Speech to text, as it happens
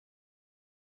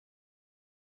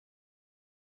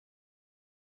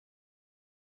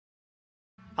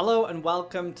Hello and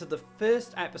welcome to the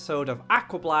first episode of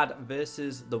Aquablad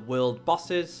versus the world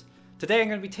bosses. Today I'm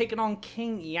going to be taking on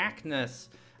King Yaknus,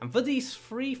 and for these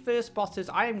three first bosses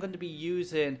I am going to be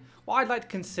using what I'd like to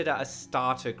consider a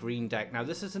starter green deck. Now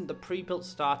this isn't the pre-built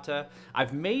starter,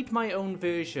 I've made my own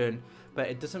version, but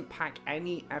it doesn't pack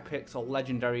any epics or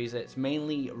legendaries, it's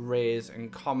mainly rares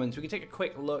and commons. We can take a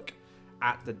quick look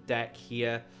at the deck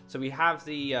here. So we have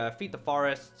the Feed the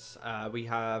Forests, we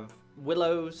have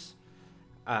Willows,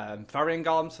 Furry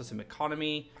golems for some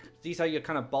economy. These are your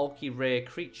kind of bulky rare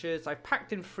creatures. I've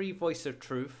packed in 3 Voice of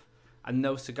Truth and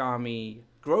no Sagami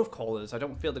Grove Callers. I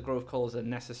don't feel the Grove Callers are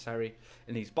necessary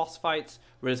in these boss fights,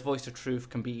 whereas Voice of Truth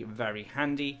can be very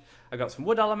handy. I got some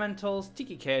Wood Elementals,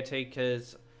 Tiki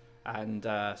Caretakers, and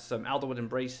some Elderwood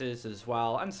Embraces as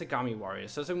well, and Sagami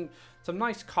Warriors. So some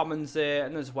nice commons there,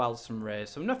 and as well some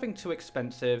rares. So nothing too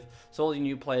expensive, so all you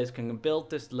new players can build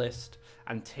this list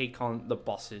and take on the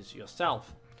bosses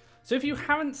yourself. So if you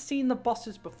haven't seen the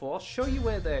bosses before, I'll show you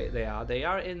where they are. They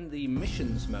are in the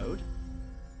missions mode.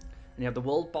 And you have the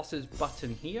world bosses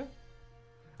button here.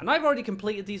 And I've already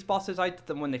completed these bosses. I did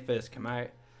them when they first came out.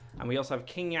 And we also have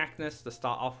King Yaknus to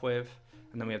start off with.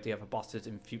 And then we have the other bosses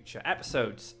in future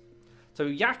episodes. So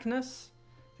Yaknus,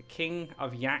 the King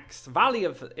of Yaks,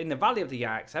 in the Valley of the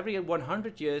Yaks, every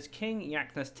 100 years, King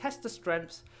Yaknus tests the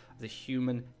strengths of the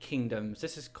human kingdoms.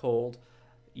 This is called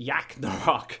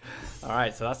Yaknarok.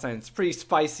 Alright, so that sounds pretty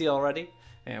spicy already.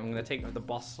 And I'm going to take the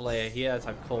boss slayer here, as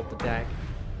I've called the deck.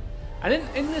 And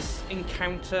in this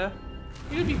encounter,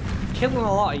 you're going to be killing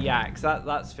a lot of yaks,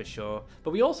 that's for sure.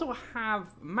 But we also have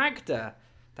Magda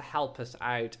to help us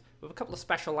out with a couple of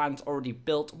special lands already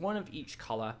built, one of each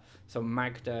color. So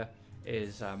Magda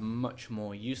is much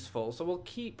more useful. So we'll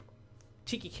keep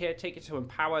Tiki Caretaker to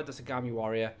empower the Sagami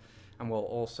Warrior, and we'll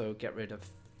also get rid of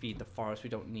Feed the Forest. We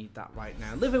don't need that right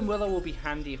now. Living Willow will be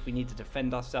handy if we need to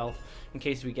defend ourselves in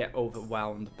case we get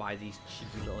overwhelmed by these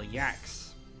cheeky little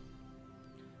yaks.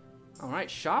 Alright,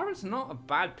 Shara's not a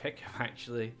bad pickup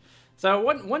actually. So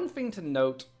one thing to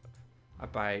note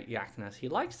about Yaknus, he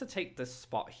likes to take this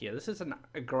spot here. This is an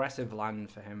aggressive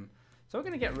land for him. So we're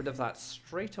going to get rid of that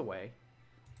straight away.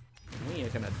 And we are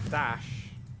going to dash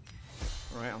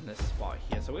right on this spot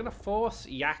here. So we're going to force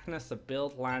Yaknus to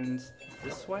build lands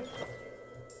this way.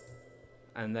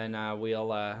 And then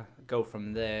we'll go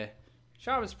from there.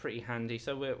 Shara's pretty handy,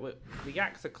 so the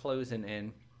yaks are closing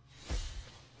in.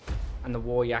 And the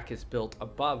war yak is built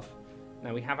above.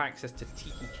 Now we have access to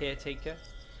Tiki Caretaker.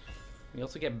 We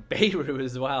also get Beirut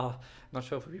as well. Not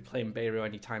sure if we'll be playing Beirut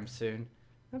anytime soon.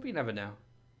 But you never know.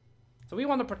 So we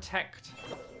want to protect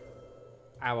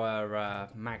our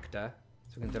Magda,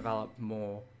 so we can develop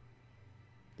more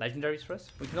legendaries for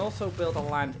us. We can also build a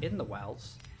land in the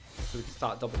wells, so we can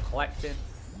start double collecting.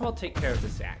 We'll take care of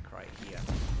this yak right here.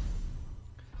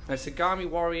 Now Sagami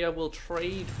Warrior will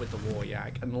trade with the War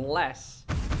Yak unless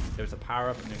there's a power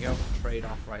up, and there we go, trade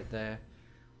off right there.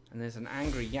 And there's an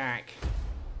angry yak.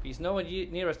 But he's nowhere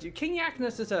near us. King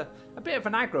Yaknus is a bit of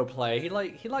an aggro player.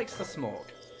 He likes to smoke,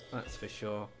 that's for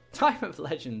sure. Time of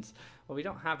Legends. Well, we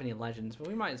don't have any legends, but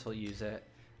we might as well use it.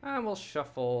 And we'll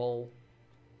shuffle.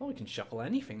 Well, we can shuffle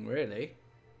anything really.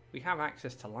 We have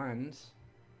access to lands.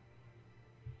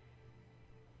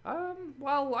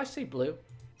 Well, I say blue.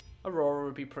 Aurora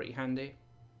would be pretty handy.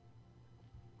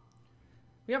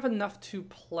 We have enough to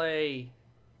play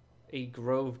a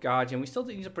Grove Guardian. We still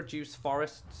need to produce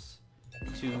forests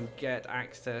to get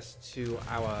access to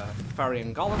our Furry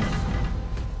golems.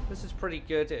 This is pretty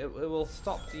good. It will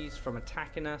stop these from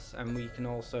attacking us, and we can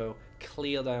also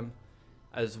clear them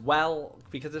as well,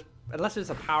 because unless there's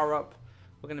a power up,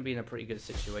 we're going to be in a pretty good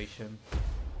situation.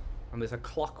 And there's a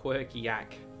Clockwork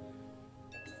Yak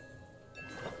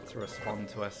to respond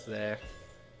to us there.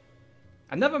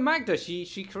 Another Magda,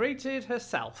 she created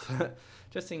herself.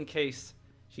 Just in case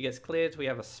she gets cleared, we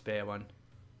have a spare one,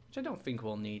 which I don't think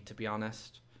we'll need, to be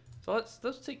honest. So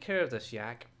let's take care of this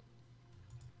yak.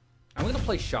 I'm going to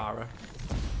play Shara.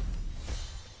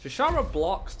 So Shara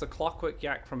blocks the Clockwork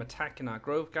Yak from attacking our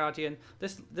Grove Guardian.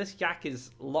 This yak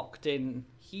is locked in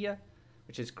here,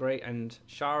 which is great, and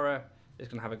Shara is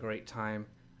going to have a great time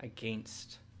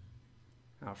against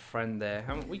our friend there.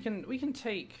 And we can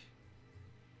take...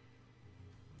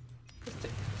 Let's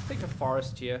take a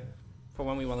forest here for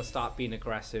when we want to start being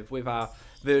aggressive with our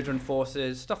Verdant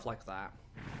forces, stuff like that.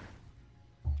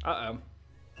 Uh-oh.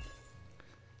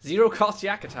 0 cost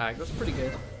yak attack, that's pretty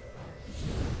good.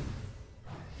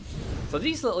 So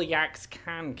these little yaks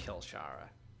can kill Shara.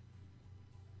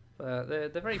 But they're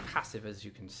very passive, as you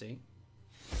can see.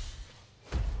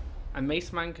 And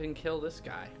Mace Man can kill this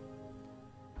guy.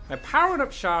 Now powering up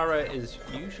Shara is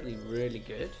usually really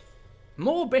good.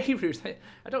 More Beirus.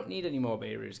 I don't need any more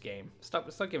Beirus, game. Stop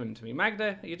giving them to me.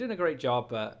 Magda, you're doing a great job,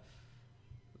 but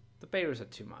the Beirus are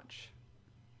too much.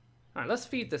 Alright, let's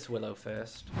feed this Willow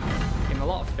first. Getting a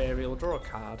lot of Faeria. We'll draw a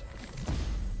card.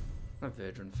 A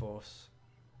Verdant Force.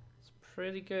 It's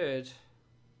pretty good.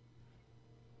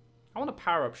 I want to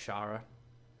power up Shara.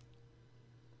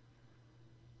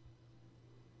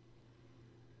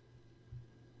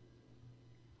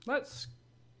 Let's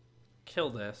kill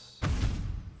this.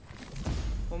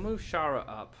 We'll move Shara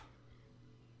up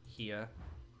here.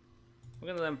 We're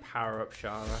going to then power up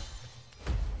Shara.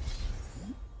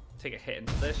 Take a hit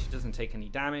into this. She doesn't take any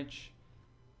damage.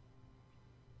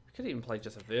 We could even play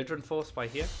just a Verdant Force by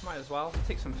here. Might as well.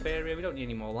 Take some Faeria. We don't need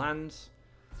any more lands.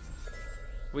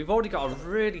 We've already got a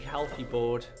really healthy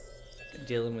board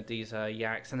dealing with these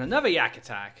Yaks. And another Yak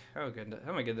attack. Oh goodness.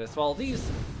 Oh my goodness. Well, these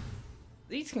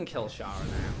can kill Shara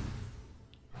now.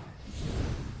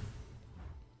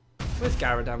 Where's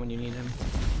Garadan when you need him?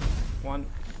 1.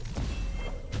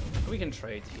 We can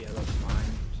trade here. That's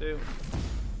fine. 2.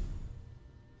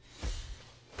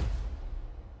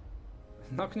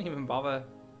 I'm not going to even bother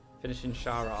finishing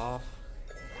Shara off.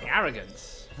 The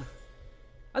arrogance.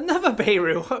 Another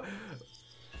Beirut.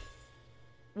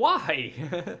 Why?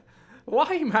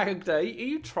 Why, Magda? Are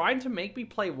you trying to make me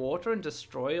play water and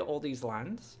destroy all these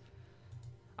lands?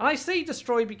 And I say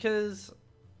destroy because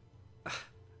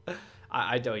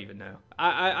I don't even know.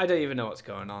 I don't even know what's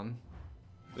going on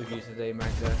with you today,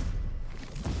 Magda.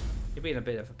 You're being a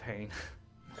bit of a pain.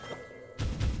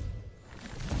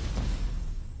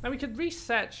 Now we could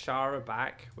reset Shara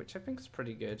back, which I think is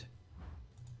pretty good.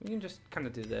 We can just kind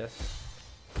of do this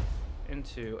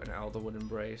into an Elderwood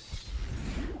Embrace.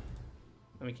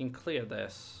 And we can clear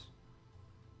this.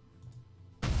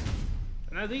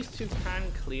 Now these two can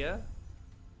clear.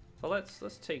 So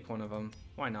let's take one of them.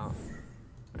 Why not?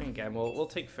 And again, we'll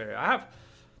take Faeria. I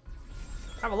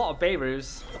have a lot of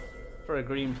Beirus for a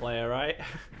green player, right?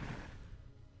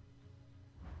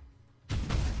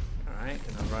 Alright,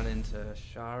 gonna run into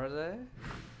Shara there.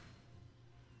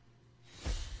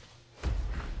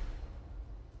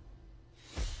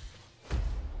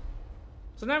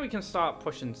 So now we can start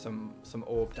pushing some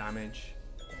orb damage.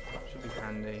 Should be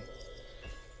handy.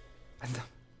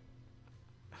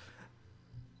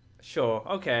 Sure,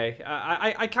 okay.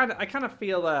 I kind of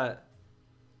feel that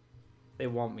they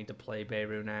want me to play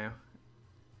Beirut now.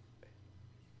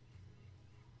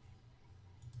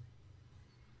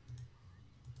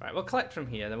 Right, we'll collect from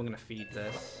here, then we're going to feed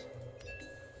this.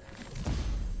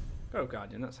 Oh,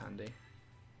 Guardian, that's handy.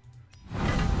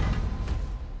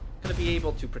 Going to be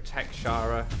able to protect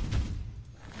Shara.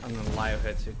 I'm going to allow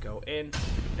her to go in.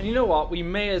 And you know what? We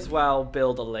may as well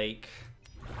build a lake.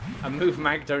 And move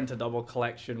Magda into double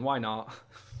collection. Why not?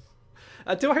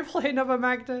 Do I play another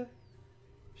Magda?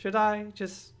 Should I?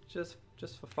 Just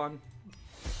for fun.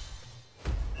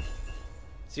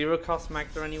 0 cost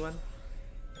Magda, anyone?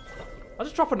 I'll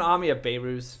just drop an army of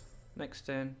Beirus next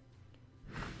turn.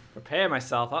 Prepare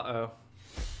myself. Uh-oh.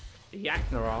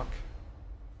 Yaknarok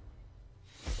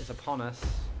is upon us.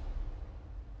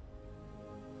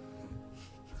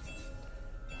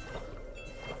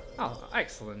 Oh,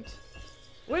 excellent.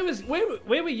 Where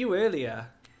were you earlier?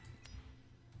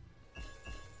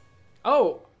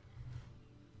 Oh.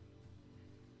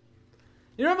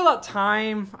 You remember that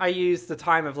time I used the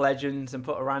Time of Legends and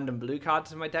put a random blue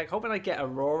card in my deck, hoping I'd get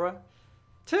Aurora?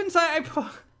 Turns out I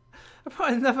put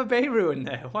another Beirut in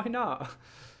there. Why not?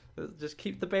 Just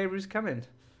keep the Beiruts coming.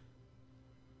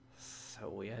 So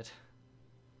weird.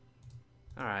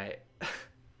 Alright.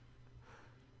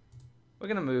 We're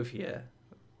gonna move here.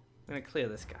 We're gonna clear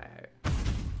this guy out.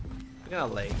 We're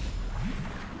gonna lake.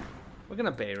 We're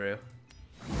gonna Beirut.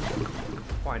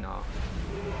 Why not?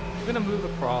 We're gonna move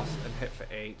across and hit for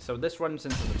 8. So this runs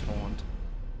into the taunt.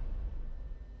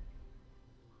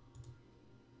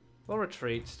 We'll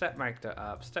retreat, step Magda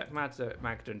up, step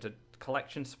Magda into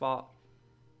collection spot.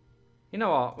 You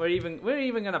know what? We're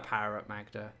even gonna power up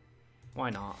Magda. Why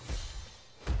not?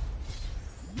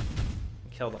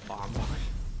 Kill the farm boy.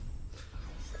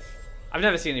 I've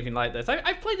never seen anything like this.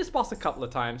 I've played this boss a couple of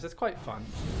times. It's quite fun.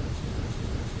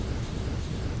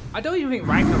 I don't even think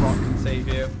Ragnarok can save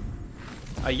you.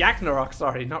 Yaknarok,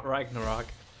 sorry, not Ragnarok.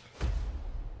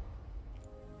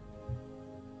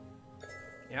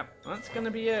 Yep, that's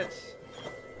gonna be it.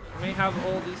 I may have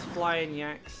all these flying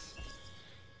yaks,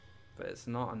 but it's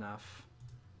not enough.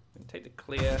 I'm gonna take the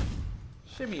clear,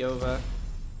 shimmy over.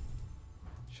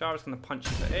 Shara's gonna punch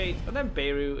you for 8, and then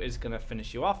Beirut is gonna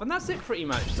finish you off, and that's it pretty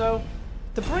much. So,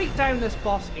 to break down this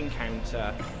boss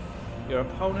encounter, your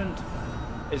opponent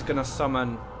is gonna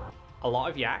summon a lot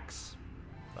of yaks,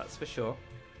 that's for sure.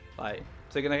 Like,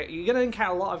 so you're gonna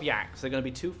encounter a lot of yaks. They're gonna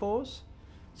be 2/4s, so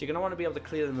you're gonna want to be able to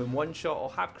clear them in one shot,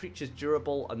 or have creatures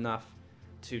durable enough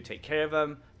to take care of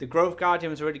them. The Grove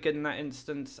Guardian is really good in that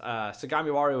instance.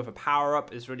 Sagami Warrior with a power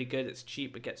up is really good. It's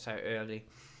cheap, it gets out early.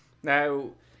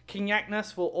 Now, King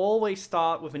Yaknus will always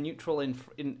start with a neutral in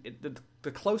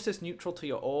the closest neutral to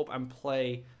your orb and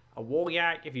play a War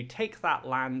Yak. If you take that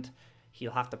land,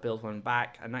 he'll have to build one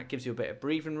back, and that gives you a bit of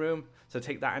breathing room, so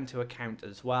take that into account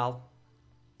as well.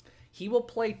 He will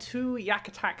play 2 Yak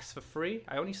attacks for free.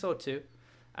 I only saw 2.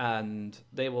 And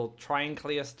they will try and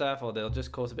clear stuff, or they'll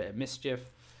just cause a bit of mischief.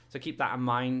 So keep that in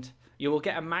mind. You will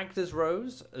get a Magda's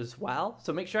Rose as well.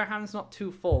 So make sure your hand's not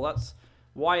too full. That's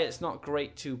why it's not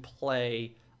great to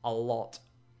play a lot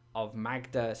of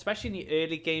Magda, especially in the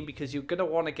early game, because you're going to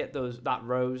want to get that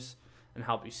Rose and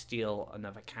help you steal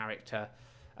another character.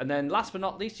 And then last but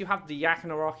not least, you have the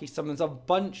Yaknarok. He summons a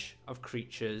bunch of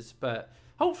creatures, but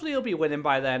hopefully you'll be winning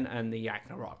by then, and the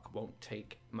Yaknarok won't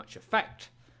take much effect.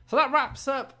 So that wraps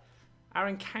up our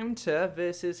encounter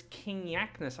versus King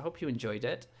Yaknus. I hope you enjoyed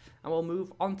it, and we'll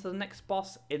move on to the next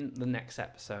boss in the next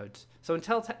episode. So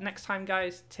until next time,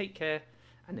 guys, take care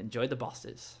and enjoy the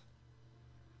bosses.